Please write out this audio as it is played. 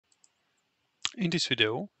In this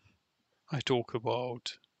video, I talk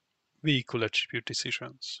about vehicle attribute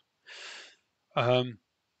decisions. I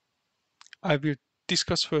will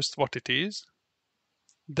discuss first what it is,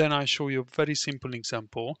 then I show you a very simple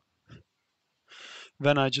example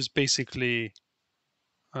when I just basically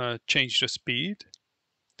change the speed,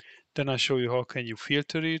 then I show you how can you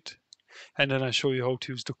filter it, and then I show you how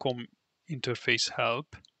to use the COM interface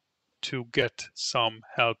help to get some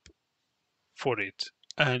help for it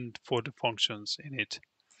and for the functions in it.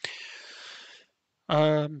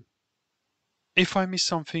 If I missed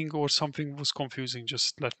something or something was confusing,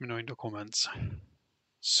 just let me know in the comments.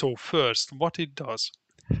 So first, what it does.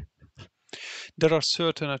 There are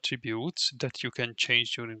certain attributes that you can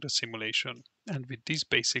change during the simulation. And with this,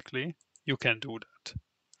 basically, you can do that.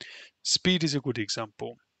 Speed is a good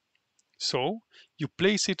example. So you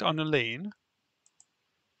place it on a lane,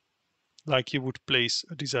 like you would place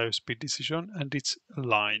a desired speed decision, and it's a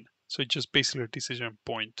line. So it's just basically a decision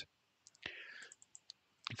point.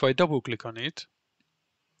 If I double click on it,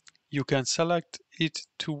 you can select it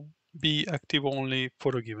to be active only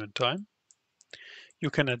for a given time.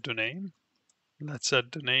 You can add the name. Let's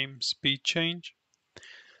add the name speed change.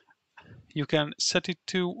 You can set it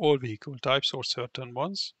to all vehicle types or certain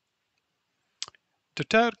ones. The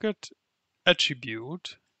target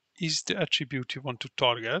attribute is the attribute you want to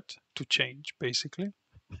target to change, basically.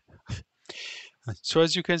 So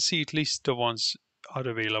as you can see, it lists the ones are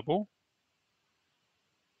available.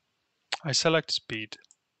 I select speed.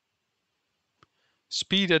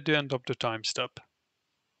 Speed at the end of the time step.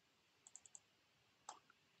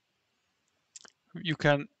 You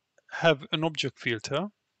can have an object filter.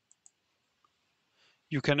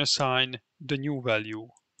 You can assign the new value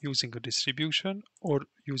using a distribution or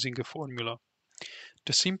using a formula.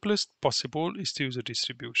 The simplest possible is to use a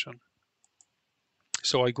distribution.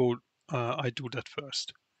 So I do that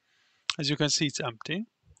first. As you can see, it's empty.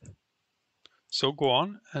 So go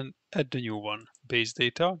on and add the new one. Base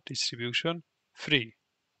data, distribution, free.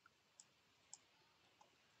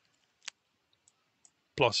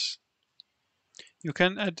 Plus. You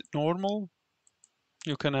can add normal.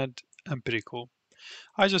 You can add empirical.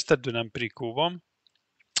 I just add an empirical one.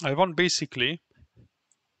 I want basically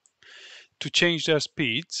to change their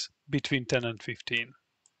speeds between 10 and 15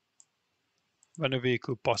 when a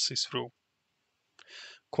vehicle passes through.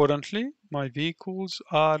 Currently, my vehicles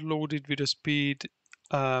are loaded with a speed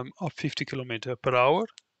of 50 km per hour,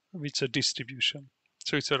 with a distribution.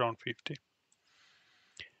 So it's around 50.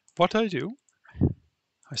 What I do,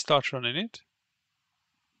 I start running it.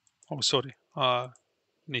 Oh, sorry,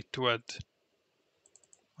 need to add.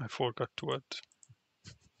 I forgot to add.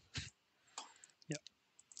 Yeah,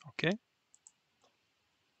 okay.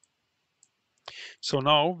 So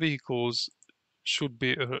now vehicles should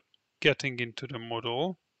be getting into the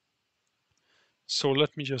model. So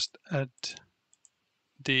let me just add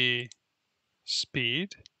the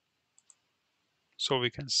speed so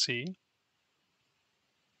we can see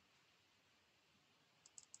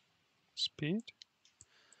speed.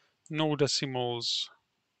 No decimals.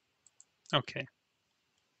 Okay.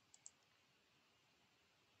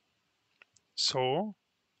 So,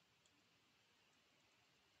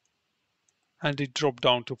 and it dropped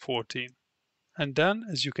down to 14. And then,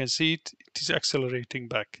 as you can see, it is accelerating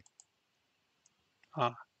back.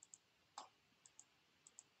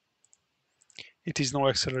 It is now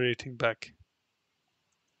accelerating back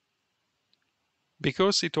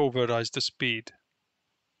because it overrides the speed.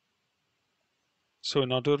 So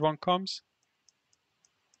another one comes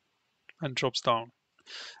and drops down.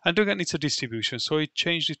 And again, it's a distribution. So it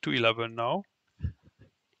changed it to 11 now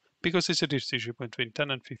because it's a distribution between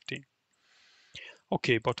 10 and 15.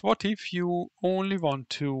 Okay, but what if you only want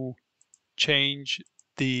to change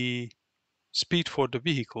the speed for the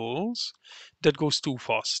vehicles that goes too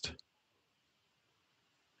fast?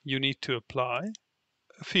 You need to apply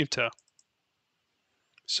a filter.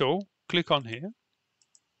 So click on here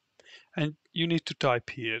and you need to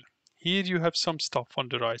type here. Here you have some stuff on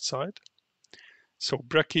the right side. So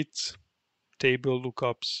brackets, table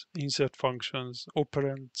lookups, insert functions,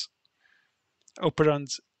 operands,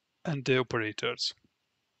 and the operators.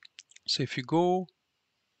 So if you go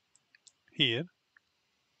here,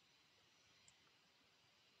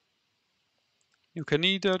 you can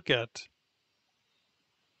either get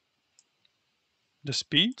the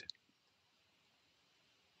speed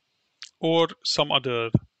or some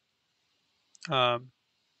other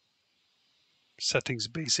settings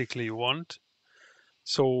basically you want.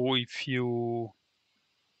 So if you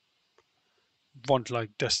want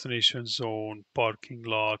like destination zone, parking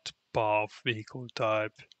lot, path, vehicle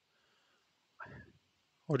type,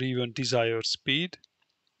 or even desired speed,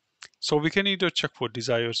 So we can either check for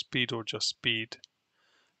desired speed or just speed.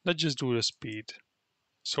 Let's just do the speed.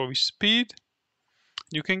 So with speed,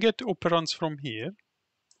 you can get operands from here,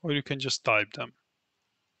 or you can just type them.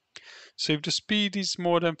 So if the speed is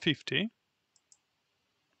more than 50,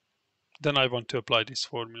 then I want to apply this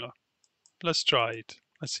formula. Let's try it.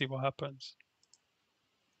 Let's see what happens.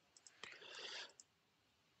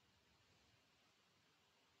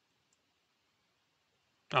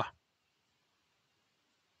 Ah,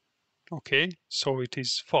 okay, so it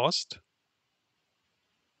is fast.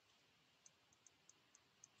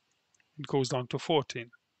 It goes down to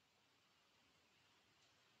 14.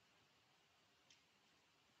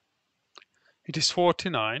 It is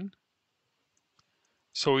 49,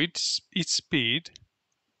 so its speed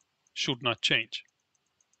should not change.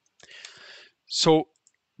 So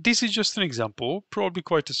this is just an example, probably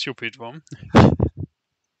quite a stupid one,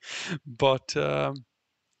 but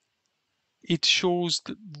it shows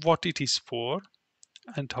what it is for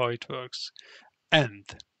and how it works. And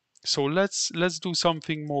so let's do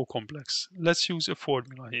something more complex. Let's use a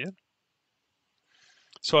formula here.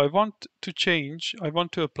 So I want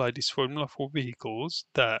to apply this formula for vehicles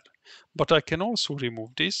there, but I can also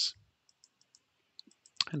remove this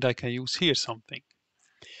and I can use here something.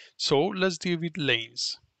 So let's deal with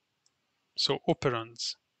lanes. So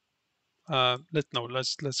operands.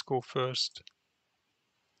 Let's go first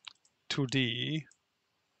to the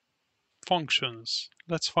functions.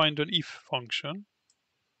 Let's find an if function.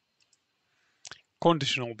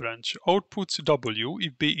 Conditional branch. Outputs W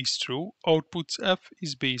if B is true. Outputs F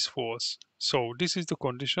if B is false. So this is the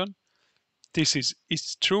condition. This is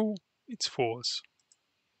it's true, it's false.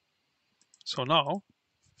 So now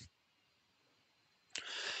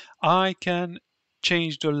I can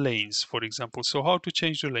change the lanes, for example. So how to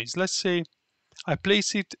change the lanes? Let's say I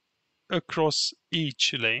place it across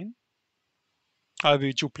each lane. I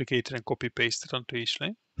will duplicate it and copy paste it onto each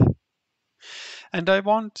lane. And I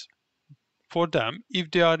want for them,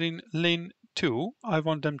 if they are in lane 2, I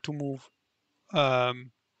want them to move.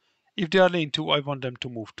 If they are lane 2, I want them to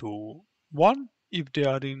move to 1. If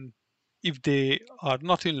they are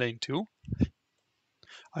not in lane 2,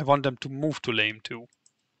 I want them to move to lane 2.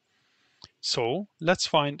 So let's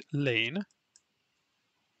find lane.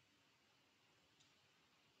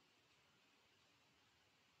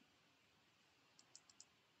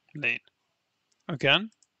 Lane.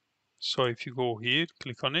 Again, so if you go here,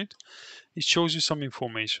 click on it, it shows you some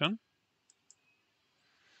information.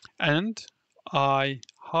 And I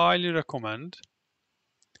highly recommend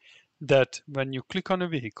that when you click on a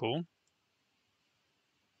vehicle,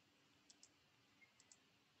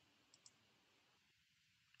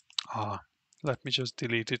 let me just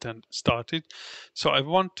delete it and start it. So I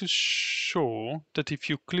want to show that if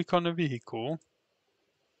you click on a vehicle,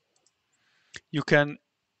 you can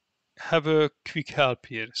have a quick help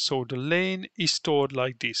here. So the lane is stored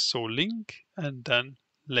like this. So link and then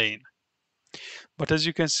lane. But as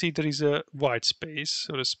you can see, there is a white space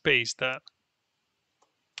or a space there.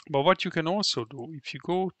 But what you can also do, if you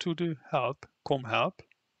go to the help, help,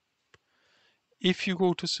 if you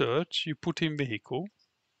go to search, you put in vehicle,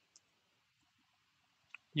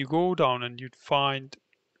 you go down and you find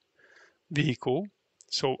vehicle.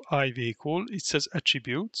 So I vehicle, it says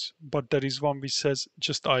attributes, but there is one which says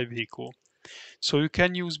just I vehicle. So you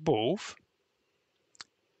can use both.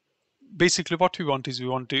 Basically what we want is we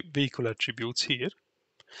want the vehicle attributes here.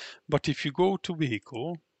 But if you go to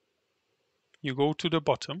vehicle, you go to the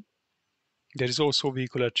bottom, there is also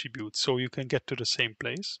vehicle attributes. So you can get to the same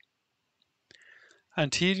place.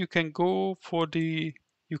 And here you can go for you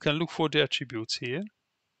can look for the attributes here.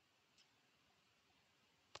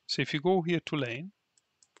 So if you go here to lane,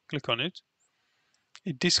 click on it,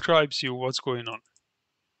 it describes you what's going on.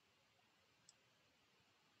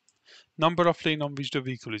 Number of lane on which the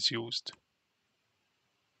vehicle is used.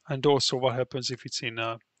 And also what happens if it's in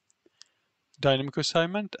a dynamic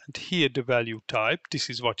assignment. And here the value type, this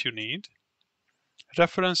is what you need.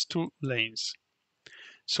 Reference to lanes.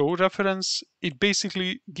 So reference, it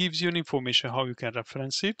basically gives you an information how you can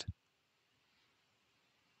reference it.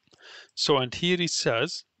 So, and here it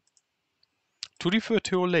says, to refer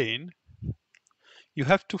to your lane, you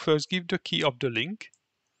have to first give the key of the link,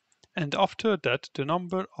 and after that the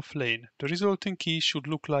number of lane. The resulting key should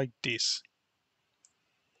look like this.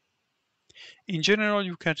 In general,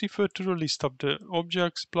 you can refer to the list of the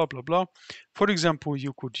objects, blah, blah, blah. For example,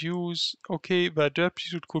 you could use, okay, where the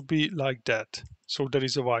amplitude could be like that. So there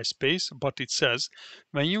is a white space, but it says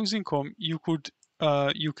when using COM, you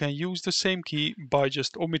can use the same key by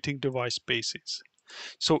just omitting the white spaces.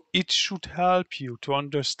 So it should help you to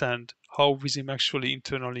understand how Vissim actually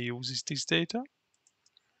internally uses this data.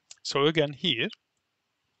 So again here,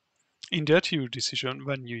 in the attribute decision,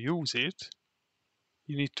 when you use it,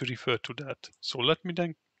 you need to refer to that. So let me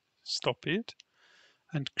then stop it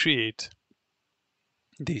and create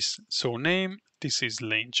this. So name, this is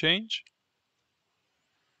lane change,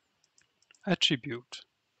 attribute.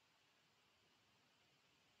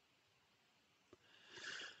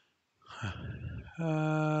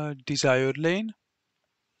 Desired lane,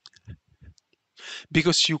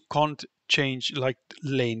 because you can't change like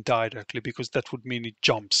lane directly, because that would mean it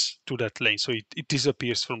jumps to that lane. So it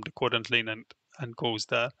disappears from the current lane and goes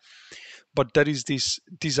there. But there is this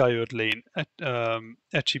desired lane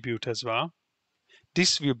attribute as well.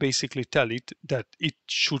 This will basically tell it that it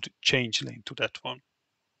should change lane to that one.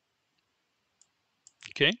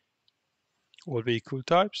 Okay. All vehicle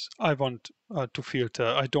types. I want to filter.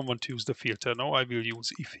 I don't want to use the filter now. I will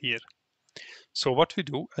use if here. So what we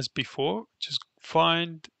do as before, just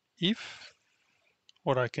find if,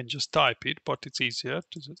 or I can just type it, but it's easier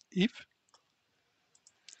to just if.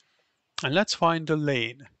 And let's find the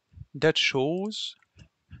lane that shows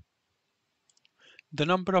the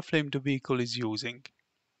number of lane the vehicle is using.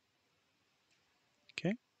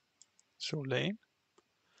 Okay, so lane.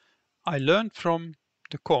 I learned from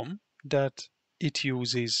the COM that it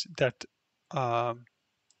uses that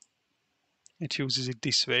it uses it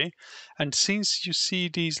this way. And since you see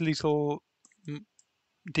these little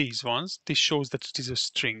these ones, this shows that it is a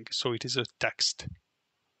string, so it is a text.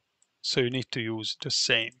 So you need to use the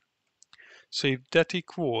same. So if that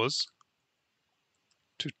equals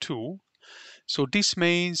to 2, so this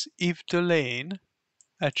means if the lane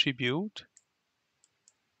attribute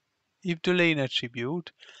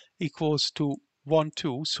equals to 1,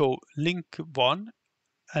 2, so link 1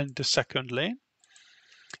 and the second lane,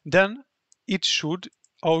 then it should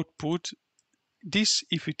output this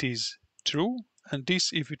if it is true and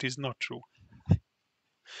this if it is not true.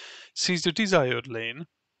 Since the desired lane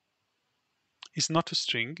is not a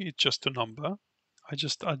string, it's just a number, I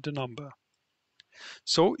just add the number.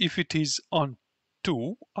 So if it is on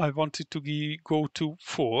 2, I want it to go to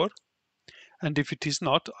 4, and if it is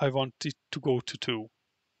not, I want it to go to 2.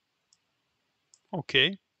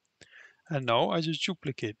 Okay, and now I just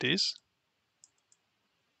duplicate this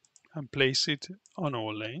and place it on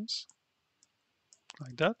all lanes,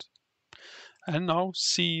 like that. And now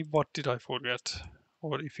see what did I forget,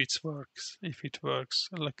 or if it works. If it works,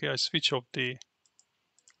 like I switch off the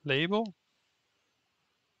label,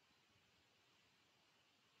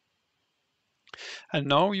 and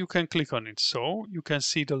now you can click on it, so you can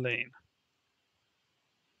see the lane.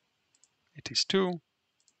 It is 2,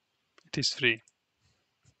 it is 3.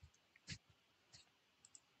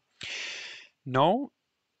 Now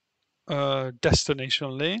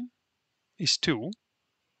destination lane is 2.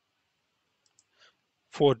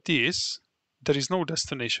 For this, there is no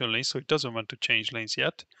destination lane, so it doesn't want to change lanes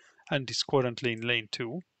yet, and is currently in lane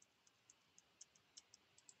 2.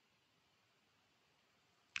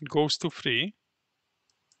 It goes to 3.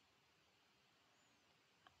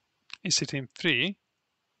 Is it in 3?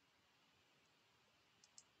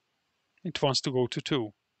 It wants to go to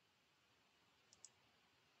 2.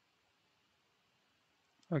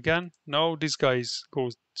 Again, now this guy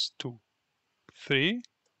goes to 3.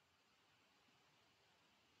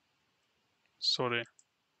 Sorry,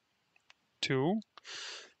 2.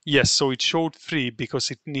 Yes, so it showed 3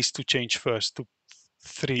 because it needs to change first to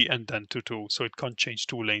 3 and then to 2. So it can't change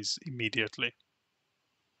 2 lanes immediately.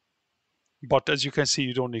 But as you can see,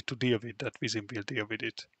 you don't need to deal with that. Vissim will deal with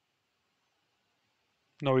it.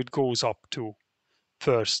 Now it goes up to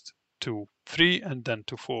first to 3 and then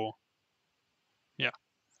to 4. Yeah.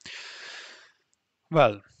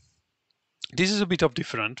 Well, this is a bit of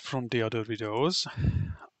different from the other videos.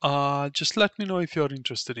 Just let me know if you're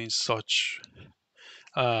interested in such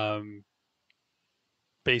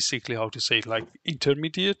basically, how to say it, like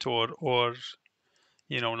intermediate or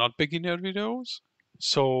not beginner videos.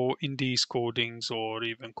 So in these codings or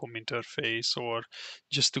even com interface, or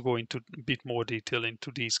just to go into a bit more detail into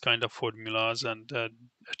these kind of formulas and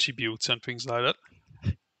attributes and things like that.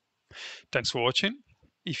 Thanks for watching.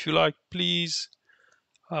 If you like, please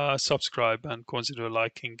subscribe and consider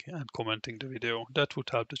liking and commenting the video. That would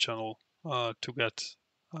help the channel to get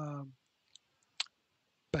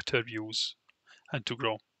better views and to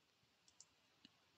grow.